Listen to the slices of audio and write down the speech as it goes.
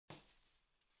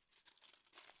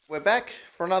We're back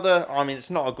for another, I mean, it's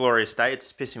not a glorious day,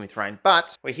 it's pissing with rain,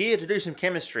 but we're here to do some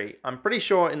chemistry. I'm pretty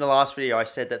sure in the last video I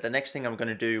said that the next thing I'm going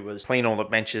to do was clean all the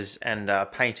benches and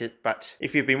paint it, but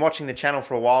if you've been watching the channel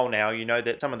for a while now, you know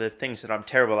that some of the things that I'm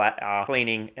terrible at are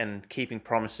cleaning and keeping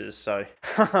promises, so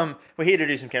we're here to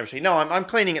do some chemistry. No, I'm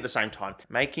cleaning at the same time,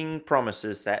 making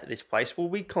promises that this place will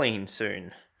be clean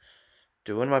soon.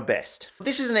 Doing my best.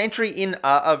 This is an entry in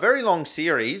a very long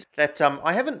series that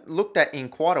I haven't looked at in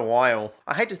quite a while.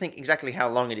 I hate to think exactly how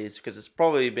long it is because it's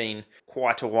probably been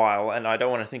quite a while and I don't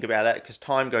want to think about that because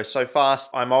time goes so fast.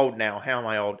 I'm old now. How am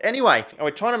I old? Anyway, we're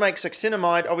trying to make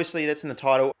succinimide. Obviously, that's in the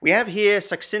title. We have here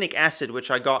succinic acid, which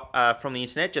I got from the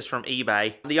internet, just from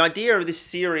eBay. The idea of this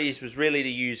series was really to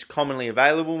use commonly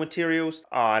available materials.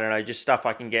 I don't know, just stuff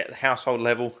I can get at the household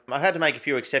level. I've had to make a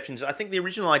few exceptions. I think the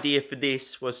original idea for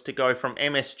this was to go from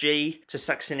MSG to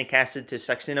succinic acid to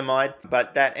succinimide,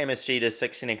 but that MSG to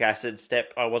succinic acid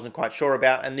step I wasn't quite sure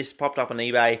about, and this popped up on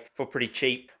eBay for pretty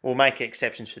cheap. We'll make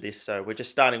exceptions for this, so we're just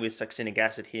starting with succinic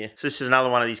acid here. So this is another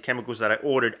one of these chemicals that I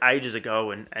ordered ages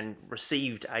ago and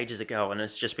received ages ago, and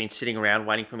it's just been sitting around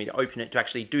waiting for me to open it to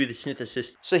actually do the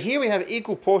synthesis. So here we have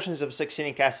equal portions of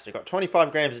succinic acid. I've got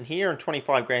 25 grams in here and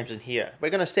 25 grams in here. We're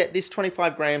going to set this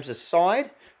 25 grams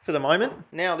aside for the moment.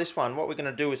 Now this one, what we're going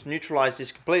to do is neutralize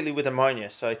this completely with ammonia.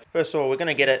 So first of all, we're going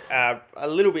to get it a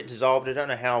little bit dissolved. I don't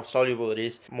know how soluble it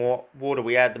is. The more water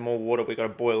we add, the more water we've got to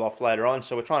boil off later on.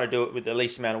 So we're trying to do it with the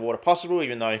least amount of water possible,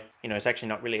 even though, you know, it's actually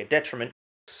not really a detriment.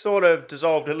 Sort of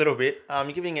dissolved a little bit.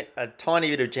 Giving it a tiny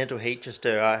bit of gentle heat just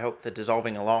to help the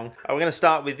dissolving along. We're going to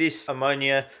start with this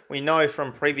ammonia. We know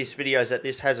from previous videos that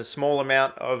this has a small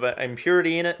amount of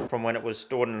impurity in it. From when it was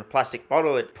stored in a plastic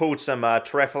bottle, it pulled some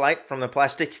terephthalate from the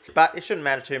plastic, but it shouldn't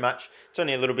matter too much. It's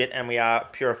only a little bit, and we are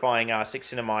purifying our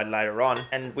succinimide later on.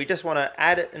 And we just want to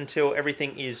add it until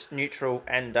everything is neutral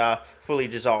and fully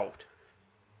dissolved.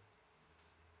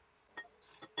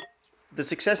 The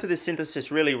success of this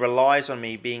synthesis really relies on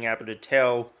me being able to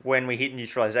tell when we hit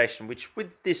neutralization, which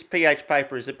with this pH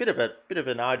paper is a bit of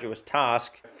an arduous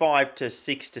task. 5 to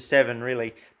 6 to 7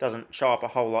 really doesn't show up a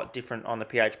whole lot different on the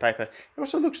pH paper. It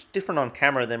also looks different on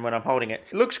camera than when I'm holding it.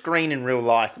 It looks green in real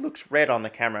life. It looks red on the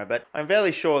camera, but I'm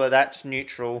fairly sure that that's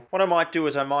neutral. What I might do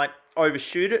is I might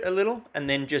overshoot it a little and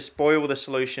then just boil the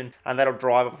solution, and that'll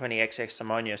drive off any excess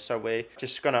ammonia. So we're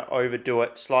just going to overdo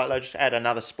it slightly. Just add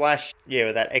another splash. Yeah,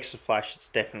 with that extra splash, it's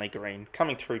definitely green.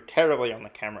 Coming through terribly on the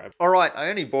camera. Alright, I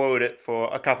only boiled it for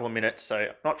a couple of minutes, so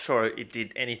I'm not sure it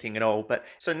did anything at all. But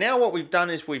so now what we've done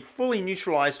is we've fully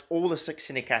neutralized all the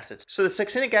succinic acids. So the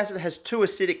succinic acid has two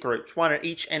acidic groups, one at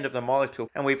each end of the molecule,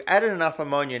 and we've added enough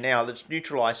ammonia now that's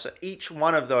neutralized, so each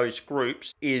one of those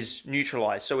groups is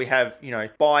neutralized. So we have, you know,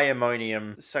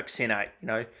 ammonium succinate, you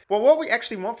know. Well, what we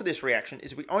actually want for this reaction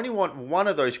is we only want one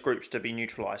of those groups to be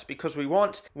neutralized, because we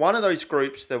want one of those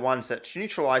groups, the ones that's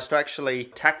neutralized, to actually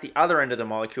attack the other end of the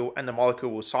molecule, and the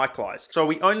molecule will cyclize. So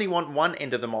we only want one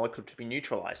end of the molecule to be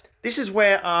neutralized. This is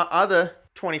where our other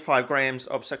 25 grams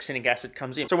of succinic acid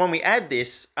comes in. So when we add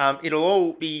this, it'll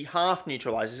all be half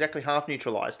neutralized, exactly half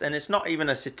neutralized. And it's not even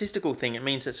a statistical thing. It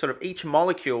means that sort of each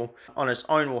molecule on its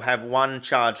own will have one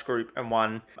charged group and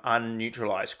one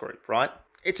unneutralized group, right?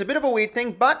 It's a bit of a weird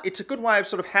thing, but it's a good way of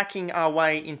sort of hacking our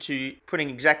way into putting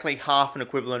exactly half an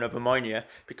equivalent of ammonia,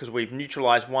 because we've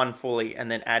neutralized one fully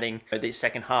and then adding the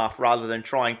second half, rather than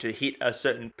trying to hit a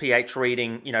certain pH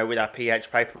reading, you know, with our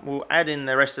pH paper. We'll add in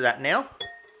the rest of that now.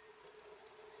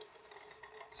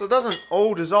 So it doesn't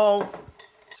all dissolve.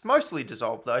 It's mostly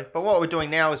dissolved though. But what we're doing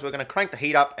now is we're going to crank the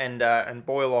heat up and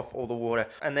boil off all the water,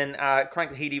 and then crank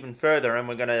the heat even further, and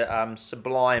we're going to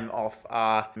sublime off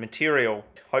our material.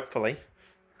 Hopefully,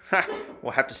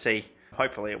 we'll have to see.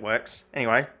 Hopefully it works.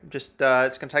 Anyway, just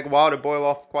it's going to take a while to boil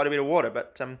off quite a bit of water,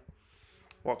 but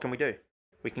what can we do?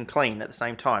 We can clean at the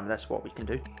same time. That's what we can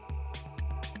do.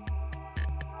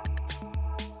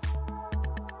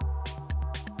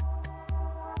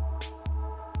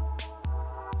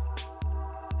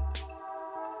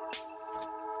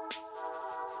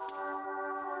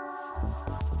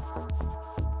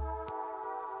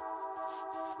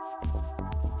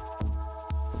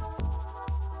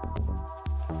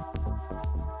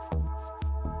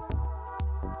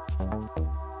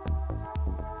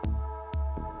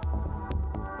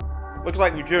 Looks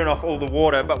like we've driven off all the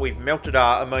water, but we've melted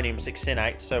our ammonium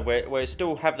succinate, so we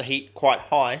still have the heat quite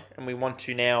high, and we want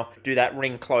to now do that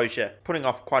ring closure, putting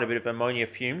off quite a bit of ammonia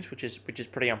fumes, which is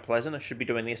pretty unpleasant. I should be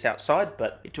doing this outside,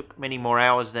 but it took many more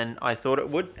hours than I thought it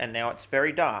would, and now it's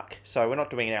very dark, so we're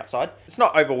not doing it outside. It's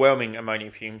not overwhelming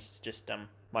ammonia fumes, it's just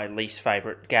my least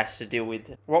favourite gas to deal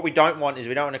with. What we don't want is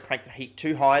we don't want to crank the heat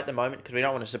too high at the moment, because we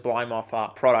don't want to sublime off our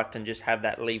product and just have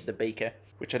that leave the beaker.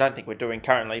 which I don't think we're doing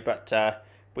currently, but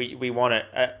we want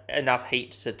enough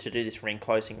heat to do this ring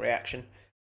closing reaction.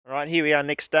 All right, here we are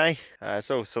next day.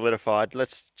 It's all solidified.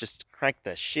 Let's just crank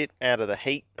the shit out of the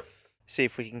heat. See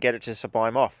if we can get it to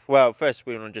sublime off. Well, first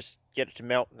we want to just get it to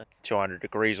melt at 200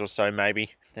 degrees or so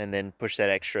maybe, and then push that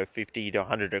extra 50 to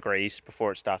 100 degrees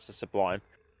before it starts to sublime.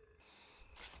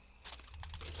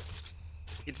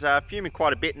 It's fuming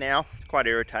quite a bit now. It's quite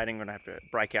irritating. I'm going to have to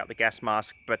break out the gas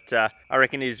mask, but I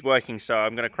reckon it is working, so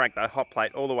I'm going to crank the hot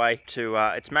plate all the way to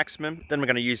its maximum. Then we're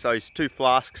going to use those 2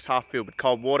 flasks, half filled with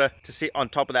cold water, to sit on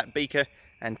top of that beaker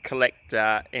and collect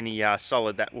any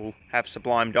solid that will have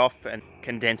sublimed off and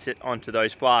condense it onto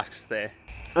those flasks there.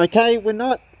 Okay, we're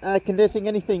not condensing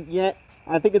anything yet.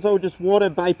 I think it's all just water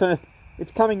vapor.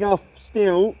 It's coming off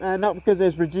still, not because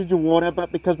there's residual water,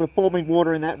 but because we're forming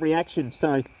water in that reaction.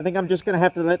 So I think I'm just going to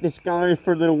have to let this go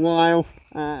for a little while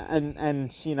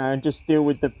and you know, just deal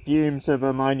with the fumes of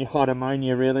ammonia, hot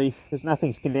ammonia really. Because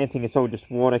nothing's condensing, it's all just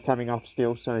water coming off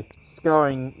still. So it's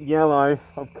going yellow,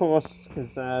 of course, because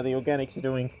the organics are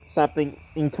doing something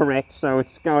incorrect. So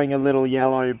it's going a little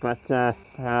yellow, but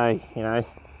you know,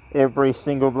 every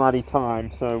single bloody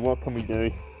time. So what can we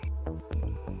do?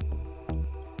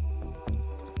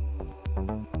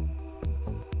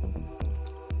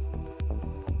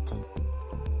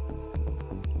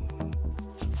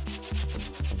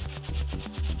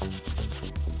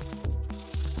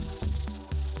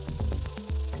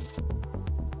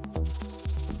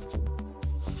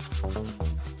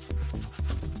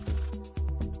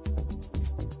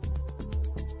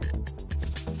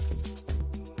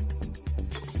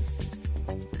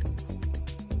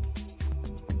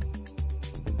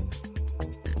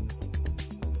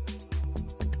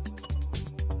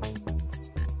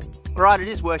 Right, it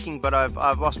is working, but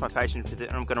I've lost my patience with it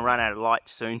and I'm going to run out of light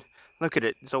soon. Look at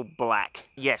it, it's all black.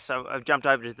 Yes, so I've jumped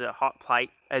over to the hot plate,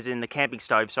 as in the camping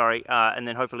stove, sorry, and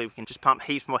then hopefully we can just pump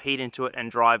heaps more heat into it and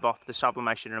drive off the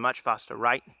sublimation at a much faster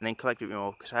rate, and then collect a bit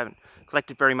more, because I haven't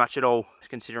collected very much at all,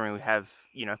 considering we have,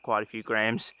 you know, quite a few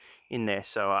grams in there.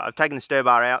 So I've taken the stir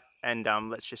bar out, and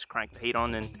let's just crank the heat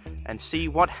on and see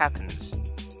what happens.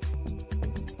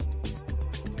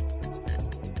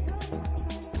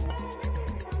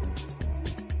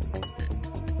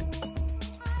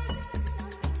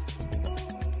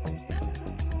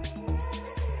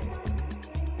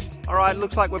 Alright,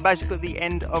 looks like we're basically at the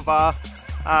end of our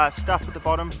stuff at the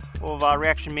bottom of our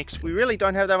reaction mix. We really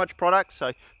don't have that much product,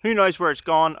 so who knows where it's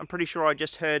gone. I'm pretty sure I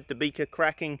just heard the beaker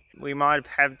cracking. We might have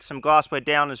had some glassware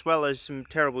down as well as some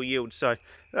terrible yield. So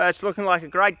it's looking like a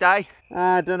great day.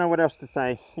 I don't know what else to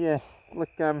say. Yeah, look,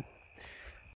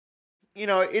 you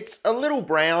know, it's a little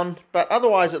brown, but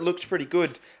otherwise it looks pretty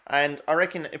good. And I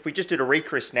reckon if we just did a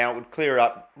recrest now, it would clear it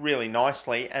up really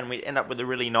nicely and we'd end up with a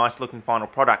really nice looking final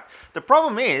product. The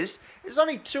problem is, there's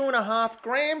only 2.5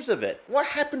 grams of it. What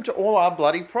happened to all our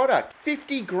bloody product?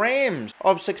 50 grams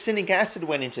of succinic acid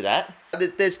went into that.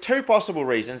 There's 2 possible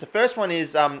reasons. The first one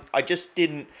is I just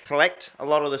didn't collect a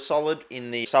lot of the solid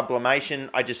in the sublimation.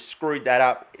 I just screwed that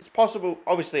up. It's possible,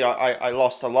 obviously I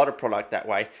lost a lot of product that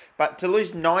way, but to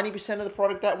lose 90% of the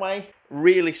product that way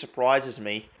really surprises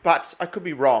me. But I could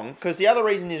be wrong, because the other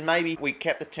reason is maybe we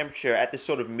kept the temperature at this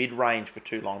sort of mid-range for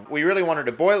too long. We really wanted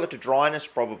to boil it to dryness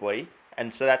probably,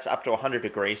 and so that's up to 100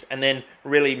 degrees, and then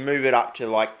really move it up to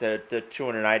like the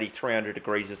 280, 300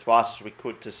 degrees as fast as we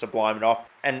could to sublime it off.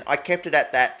 And I kept it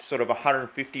at that sort of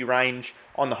 150 range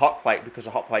on the hot plate because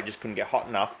the hot plate just couldn't get hot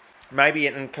enough. Maybe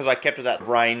because I kept it at that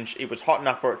range, it was hot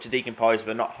enough for it to decompose,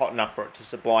 but not hot enough for it to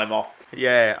sublime off.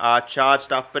 Yeah, charred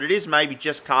stuff, but it is maybe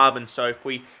just carbon. So if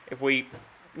we,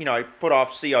 you know, put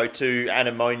off CO2 and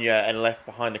ammonia and left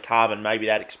behind the carbon, maybe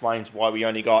that explains why we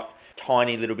only got a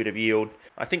tiny little bit of yield.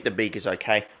 I think the beaker's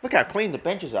okay. Look how clean the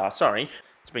benches are. Sorry,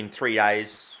 it's been 3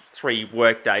 days. 3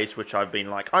 work days, which I've been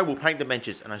like, I will paint the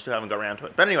benches, and I still haven't got around to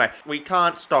it. But anyway, we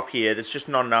can't stop here. There's just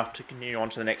not enough to continue on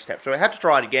to the next step. So I had to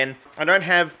try it again. I don't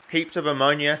have heaps of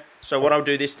ammonia, so what I'll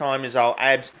do this time is I'll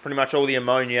add pretty much all the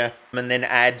ammonia and then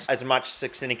add as much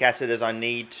succinic acid as I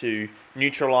need to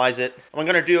neutralize it. I'm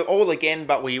going to do it all again,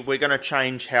 but we're going to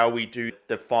change how we do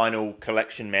the final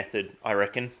collection method, I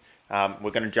reckon.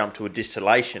 We're going to jump to a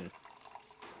distillation.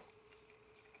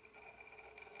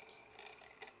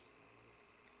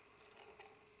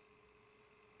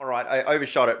 Alright, I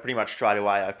overshot it pretty much straight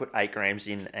away. I put 8 grams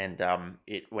in and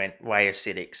it went way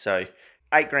acidic. So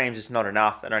 8 grams is not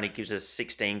enough. That only gives us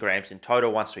 16 grams in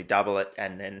total once we double it,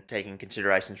 and then taking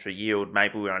considerations for yield,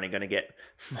 maybe we're only going to get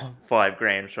 5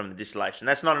 grams from the distillation.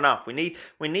 That's not enough. We need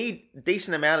a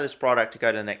decent amount of this product to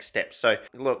go to the next step. So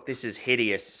look, this is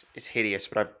hideous. It's hideous,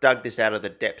 but I've dug this out of the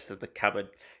depths of the cupboard.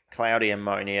 Cloudy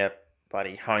ammonia,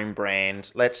 bloody home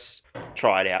brand. Let's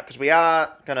try it out, because we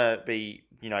are going to be,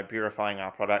 you know, purifying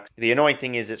our product. The annoying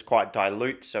thing is it's quite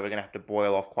dilute, so we're going to have to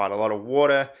boil off quite a lot of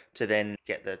water to then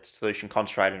get the solution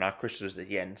concentrated in our crystals at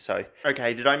the end. So,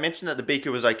 okay, did I mention that the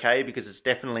beaker was okay? Because it's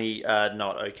definitely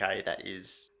not okay. That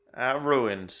is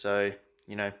ruined. So,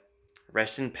 you know,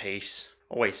 rest in peace.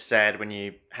 Always sad when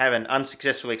you have an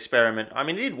unsuccessful experiment. I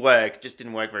mean, it did work, it just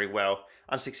didn't work very well.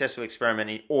 Unsuccessful experiment,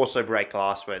 and also break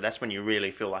glassware. That's when you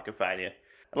really feel like a failure.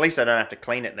 At least I don't have to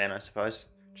clean it then, I suppose.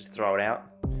 Just throw it out.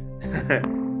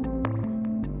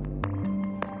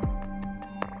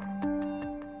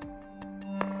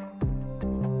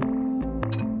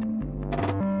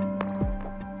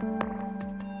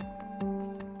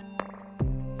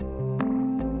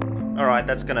 Alright,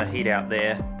 that's gonna heat out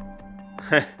there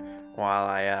while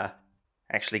I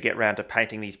actually get round to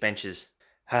painting these benches.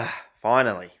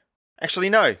 Finally. Actually,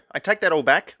 no, I take that all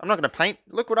back. I'm not gonna paint.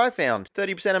 Look what I found.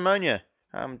 30% ammonia.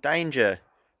 Danger.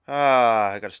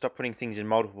 I gotta stop putting things in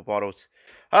multiple bottles.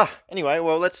 Anyway,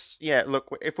 well,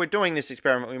 look, if we're doing this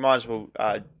experiment, we might as well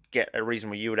get a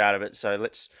reasonable yield out of it. So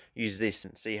let's use this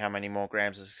and see how many more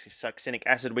grams of succinic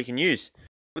acid we can use.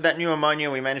 With that new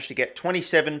ammonia, we managed to get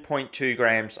 27.2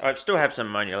 grams. I still have some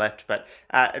ammonia left, but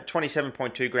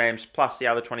 27.2 grams plus the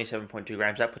other 27.2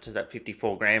 grams, that puts us at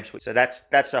 54 grams. So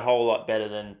that's a whole lot better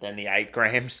than the 8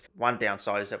 grams. One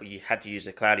downside is that we had to use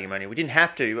the cloudy ammonia. We didn't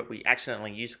have to, but we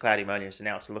accidentally used the cloudy ammonia, so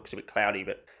now it looks a bit cloudy,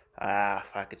 but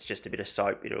fuck, it's just a bit of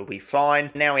soap. It'll be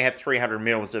fine. Now we have 300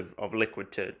 mils of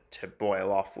liquid to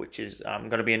boil off, which is going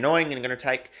to be annoying and going to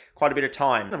take quite a bit of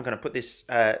time. I'm going to put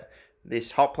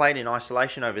this hot plate in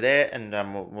isolation over there, and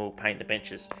we'll paint the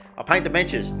benches. I'll paint the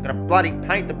benches. I'm gonna bloody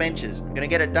paint the benches. I'm gonna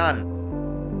get it done.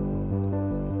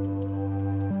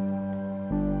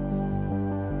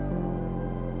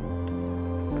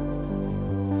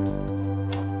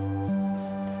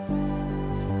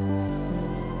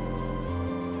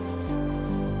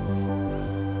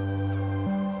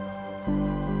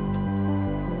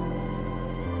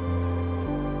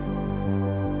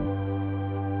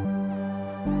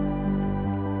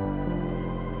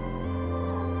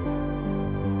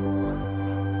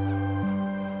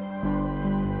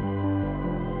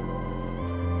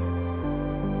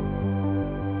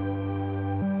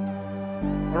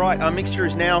 Alright, our mixture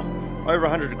is now over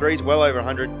 100 degrees, well over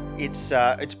 100.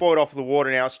 It's boiled off the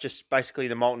water now. It's just basically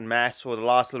the molten mass or the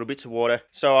last little bits of water.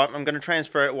 So I'm going to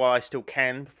transfer it while I still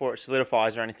can before it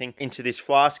solidifies or anything into this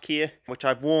flask here, which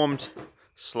I've warmed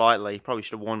slightly. Probably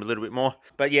should have warmed a little bit more.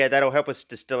 But yeah, that'll help us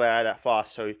distill it out of that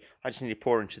flask. So I just need to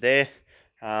pour into there.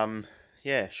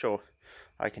 Yeah, sure.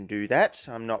 I can do that.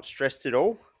 I'm not stressed at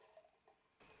all.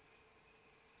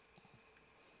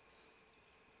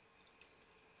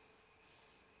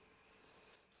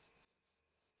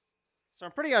 So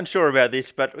I'm pretty unsure about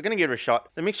this, but we're going to give it a shot.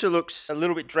 The mixture looks a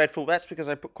little bit dreadful. That's because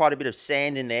I put quite a bit of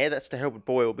sand in there. That's to help it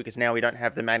boil, because now we don't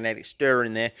have the magnetic stir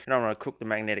in there. I don't want to cook the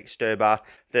magnetic stir bar.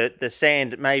 The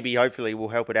sand maybe, hopefully, will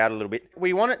help it out a little bit.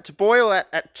 We want it to boil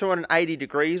at 280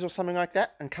 degrees or something like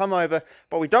that and come over,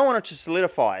 but we don't want it to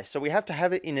solidify. So we have to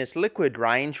have it in this liquid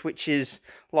range, which is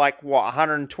like, what,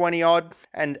 120 odd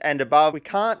and above. We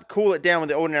can't cool it down with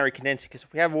the ordinary condenser, because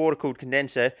if we have a water-cooled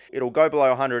condenser, it'll go below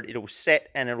 100, it'll set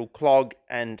and it'll clog,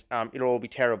 and it'll all be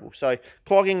terrible. So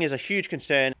clogging is a huge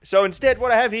concern. So instead, what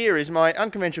I have here is my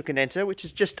unconventional condenser, which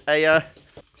is just a,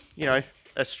 you know,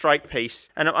 a straight piece.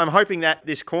 And I'm hoping that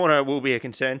this corner will be a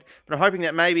concern, but I'm hoping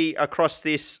that maybe across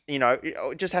this, you know,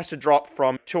 it just has to drop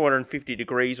from 250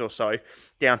 degrees or so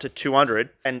down to 200,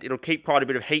 and it'll keep quite a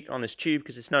bit of heat on this tube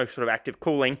because there's no sort of active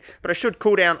cooling, but it should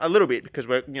cool down a little bit because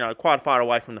we're, you know, quite far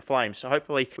away from the flames. So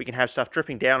hopefully we can have stuff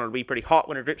dripping down. It'll be pretty hot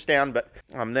when it drips down, but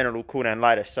then it'll cool down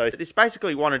later. So this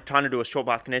basically trying to do a short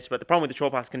path condenser, but the problem with the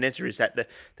short path condenser is that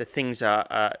the things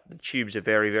are, the tubes are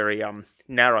very, very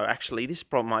narrow. Actually, this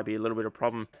problem might be a little bit of a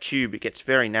problem. Tube, it gets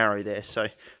very narrow there, so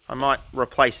I might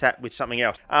replace that with something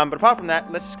else. But apart from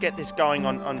that, let's get this going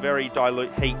on very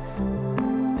dilute heat.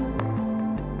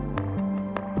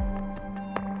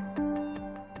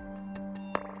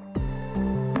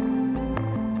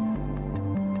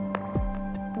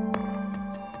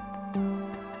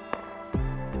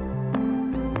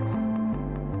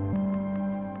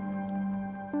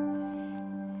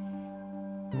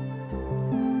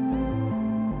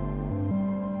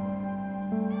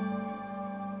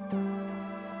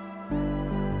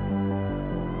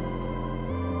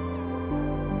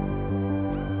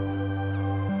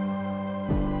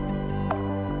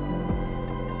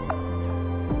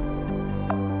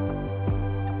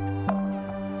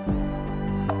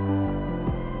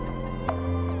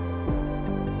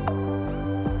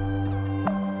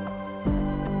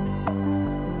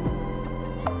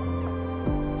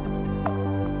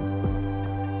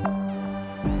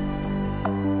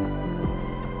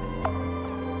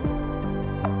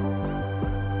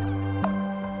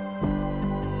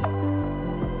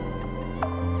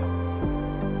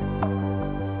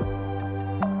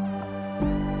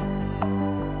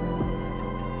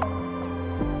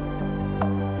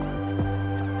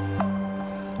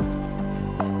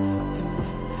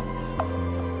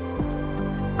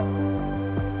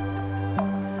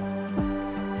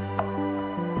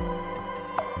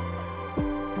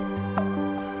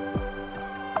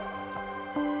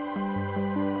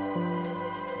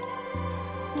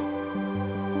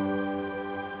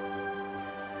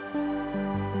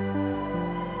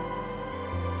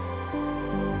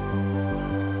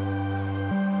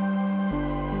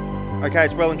 Okay,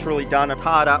 it's well and truly done. I've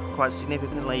tarred up quite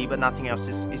significantly, but nothing else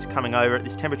is coming over at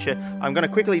this temperature. I'm going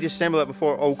to quickly disassemble it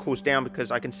before it all cools down because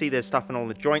I can see there's stuff in all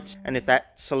the joints, and if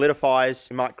that solidifies,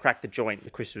 it might crack the joint. The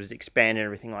crystals expand and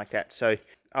everything like that. So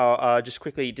I'll just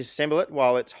quickly disassemble it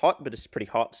while it's hot, but it's pretty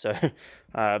hot, so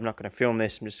I'm not going to film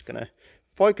this. I'm just going to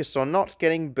focus on not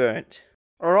getting burnt.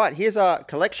 Alright, here's our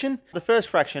collection. The first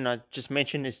fraction I just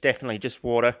mentioned is definitely just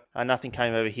water. Nothing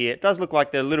came over here. It does look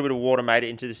like a little bit of water made it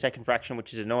into the second fraction,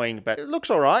 which is annoying, but it looks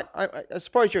alright. I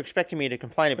suppose you're expecting me to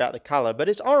complain about the colour, but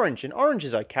it's orange, and orange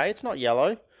is okay. It's not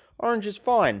yellow. Orange is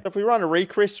fine. If we run a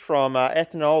recryst from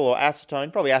ethanol or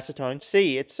acetone, probably acetone,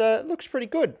 see, it looks pretty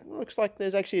good. It looks like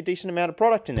there's actually a decent amount of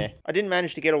product in there. I didn't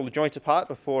manage to get all the joints apart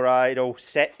before it all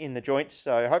set in the joints,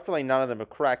 so hopefully none of them are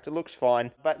cracked. It looks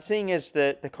fine. But seeing as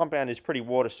the compound is pretty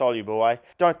water soluble, I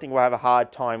don't think we'll have a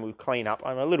hard time with cleanup.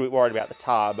 I'm a little bit worried about the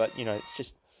tar, but you know, it's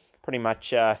just pretty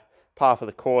much par for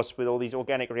the course with all these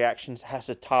organic reactions. It has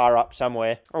to tar up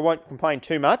somewhere. I won't complain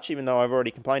too much, even though I've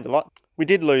already complained a lot. We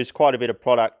did lose quite a bit of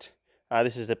product.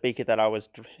 This is a beaker that I was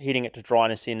heating it to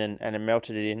dryness in and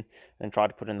melted it in and tried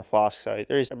to put it in the flask. So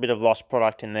there is a bit of lost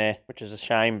product in there, which is a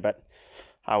shame, but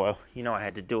oh well, you know I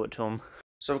had to do it to them.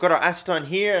 So we've got our acetone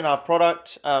here and our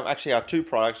product, actually our two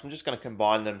products. I'm just going to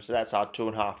combine them. So that's our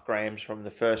 2.5 grams from the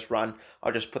first run.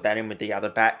 I'll just put that in with the other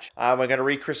batch. We're going to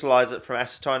recrystallize it from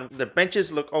acetone. The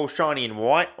benches look all shiny and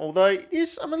white, although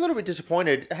I'm a little bit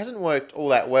disappointed. It hasn't worked all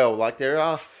that well. Like there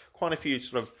are quite a few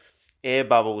sort of air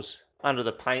bubbles under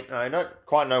the paint, and I don't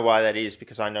quite know why that is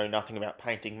because I know nothing about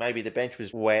painting. Maybe the bench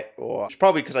was wet, or it's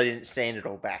probably because I didn't sand it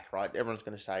all back, right? Everyone's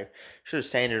going to say, should have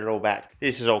sanded it all back.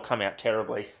 This has all come out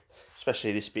terribly,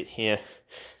 especially this bit here.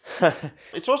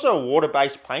 It's also a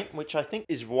water-based paint, which I think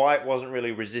is why it wasn't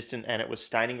really resistant and it was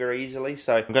staining very easily.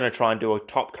 So I'm going to try and do a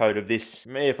top coat of this.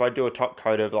 Maybe if I do a top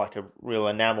coat of like a real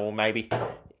enamel, maybe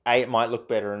A, it might look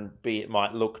better, and B, it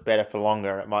might look better for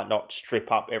longer. It might not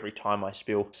strip up every time I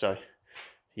spill. So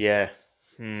yeah,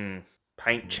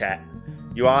 paint chat.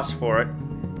 You asked for it.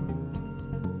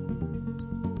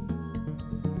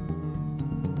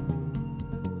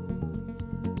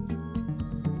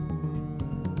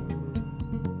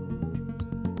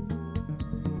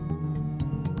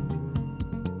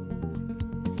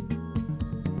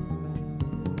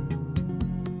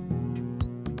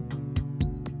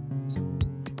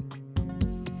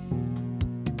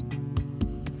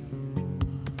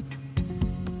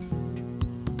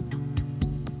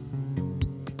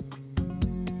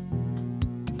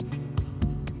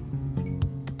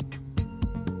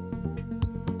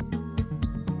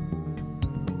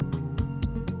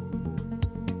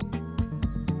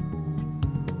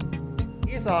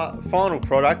 Here's our final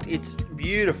product. It's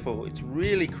beautiful. It's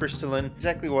really crystalline,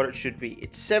 exactly what it should be.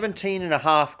 It's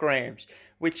 17.5 grams,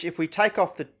 which if we take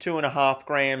off the 2.5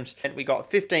 grams, and we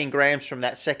got 15 grams from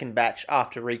that second batch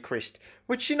after recryst,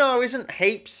 which, you know, isn't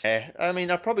heaps. I mean,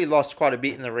 I probably lost quite a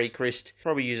bit in the recryst.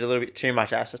 Probably used a little bit too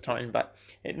much acetone, but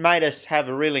it made us have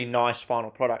a really nice final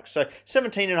product. So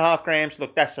 17.5 grams,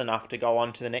 look, that's enough to go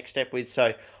on to the next step with.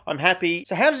 So I'm happy.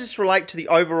 So how does this relate to the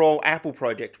overall apple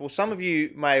project? Well, some of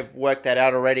you may have worked that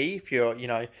out already if you're,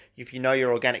 if you know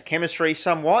your organic chemistry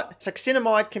somewhat.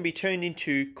 Succinimide can be turned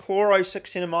into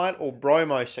chlorosuccinimide or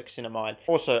bromosuccinimide,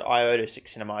 also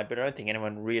iodosuccinimide, but I don't think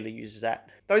anyone really uses that.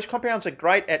 Those compounds are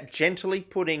great at gently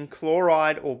putting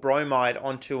chloride or bromide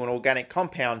onto an organic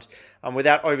compound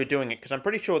without overdoing it, because I'm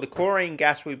pretty sure the chlorine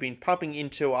gas we've been pumping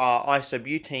into our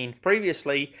isobutene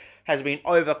previously has been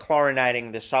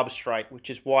over-chlorinating the substrate, which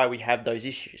is why we have those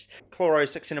issues.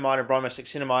 Chlorosuccinimide and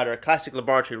bromosuccinimide are classic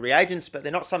laboratory reagents, but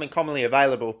they're not something commonly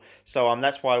available, so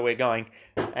that's why we're going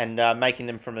and making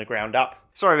them from the ground up.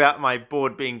 Sorry about my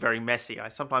board being very messy. I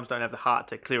sometimes don't have the heart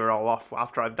to clear it all off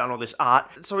after I've done all this art.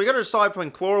 So we got to decide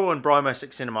between chloro and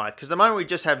bromosuccinimide, because at the moment we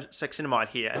just have succinimide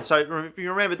here. And so if you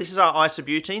remember, this is our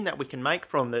isobutene that we can make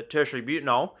from the tertiary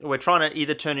butanol. We're trying to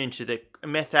either turn into the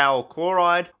methyl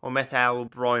chloride or methyl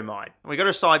bromide. We got to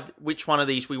decide which one of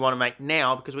these we want to make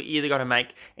now, because we either got to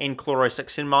make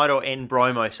n-chlorosuccinimide or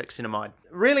n-bromosuccinimide.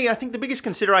 Really, I think the biggest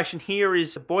consideration here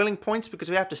is the boiling points, because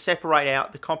we have to separate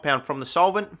out the compound from the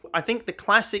solvent. I think the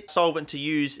classic solvent to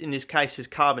use in this case is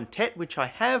carbon tet, which I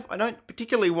have. I don't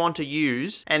particularly want to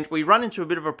use, and we run into a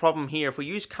bit of a problem here. If we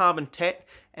use carbon tet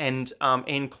and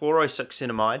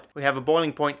n-chlorosuccinimide, we have a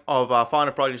boiling point of our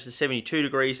final product is 72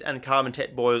 degrees and the carbon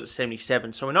tet boils at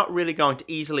 77. So we're not really going to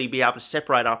easily be able to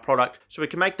separate our product. So we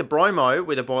can make the bromo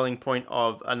with a boiling point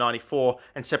of 94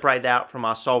 and separate that out from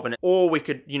our solvent. Or we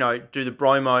could, you know, do the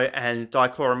bromo and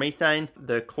dichloromethane,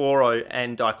 the chloro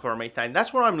and dichloromethane.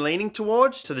 That's what I'm leaning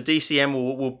towards. So the DCM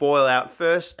will boil out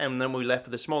first, and then we're left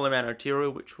with a small amount of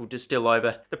material which will distill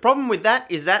over. The problem with that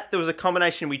is that there was a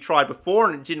combination we tried before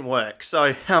and it didn't work.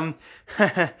 So I'm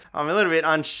a little bit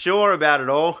unsure about it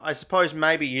all. I suppose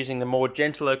maybe using the more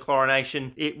gentler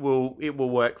chlorination, it will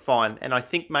work fine. And I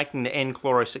think making the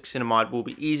n-chlorosuccinimide will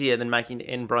be easier than making the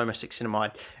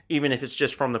n-bromosuccinimide, even if it's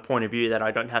just from the point of view that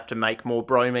I don't have to make more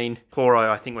bromine. Chloro,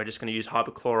 I think we're just going to use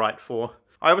hypochlorite for.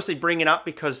 I obviously bring it up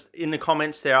because in the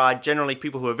comments there are generally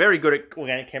people who are very good at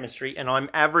organic chemistry and I'm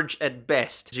average at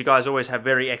best. You guys always have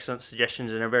very excellent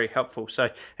suggestions and are very helpful. So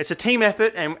it's a team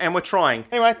effort and we're trying.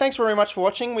 Anyway, thanks very much for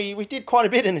watching. We did quite a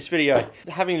bit in this video.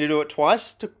 Having to do it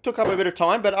twice took up a bit of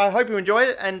time, but I hope you enjoyed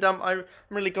it, and I'm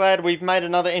really glad we've made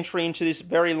another entry into this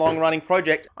very long running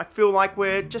project. I feel like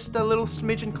we're just a little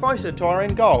smidgen closer to our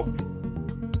end goal.